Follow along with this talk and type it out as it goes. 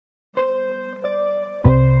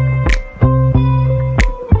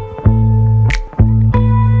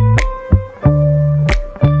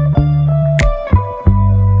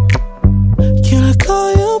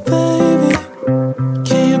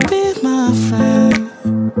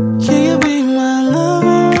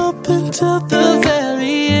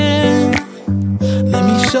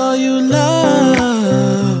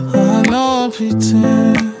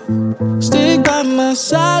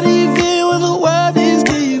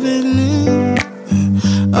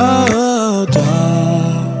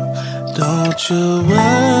you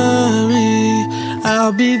worry,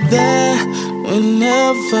 I'll be there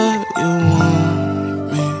whenever you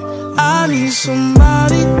want me. I need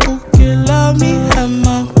somebody who can love me at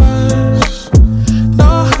my worst. No,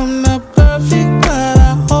 I'm not perfect, but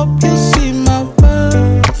I hope you see my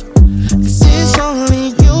worth. 'Cause it's only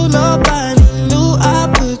you, nobody knew I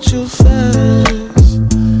put you first.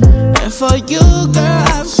 And for you, girl,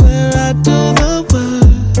 I swear I do the worst.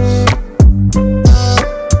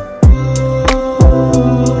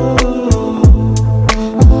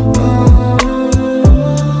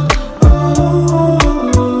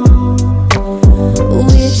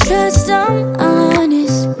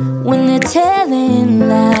 Telling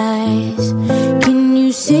lies. Can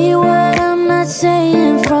you see what I'm not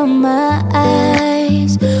saying from my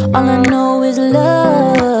eyes? All I know is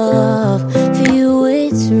love. For you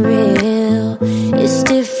it's real. It's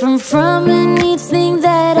different from anything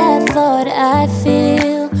that I thought I'd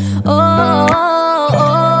feel. Oh,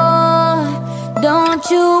 don't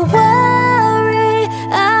you worry,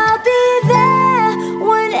 I'll be there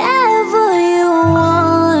whenever you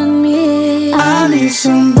want me. I need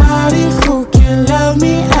somebody who can love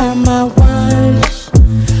me at my worst.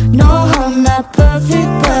 No, I'm not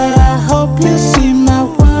perfect, but I hope you see my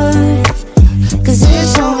worth. 'Cause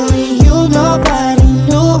it's only you, nobody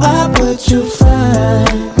knew I put you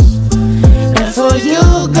first. And for you,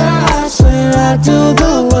 girl, I swear I do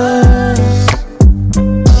the worst.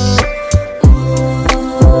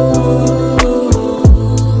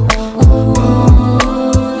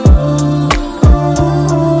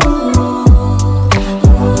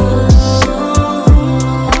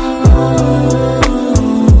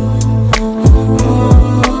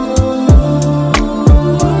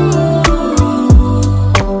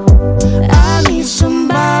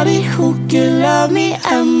 Who can love me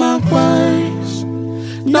at my worst.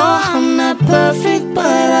 No, I'm not perfect,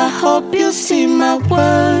 but I hope you see my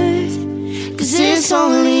worth. 'Cause it's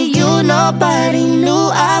only you, nobody knew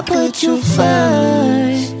I put you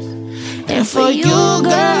first. And for you,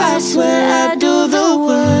 girl, I swear I do the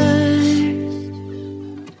worst.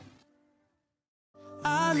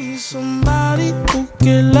 I need somebody who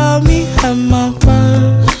can love me at my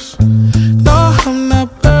worst. No, I'm not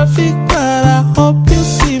perfect, but I hope you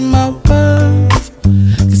see my worth.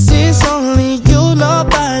 'Cause it's only you,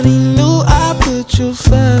 nobody knew I put you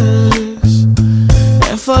first.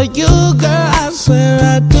 And for you, girl, I swear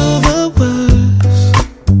I do the worst.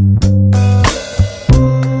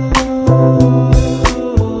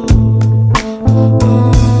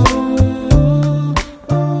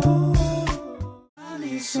 I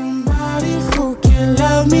need somebody who can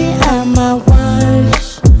love me at my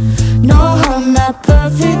worst. No, I'm not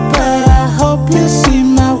perfect, but I hope you see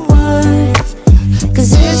my worth.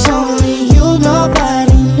 'Cause it's only you,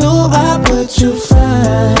 nobody knew I put you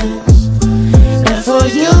first. And for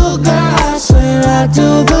you, girl, I swear I do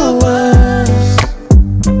the worst.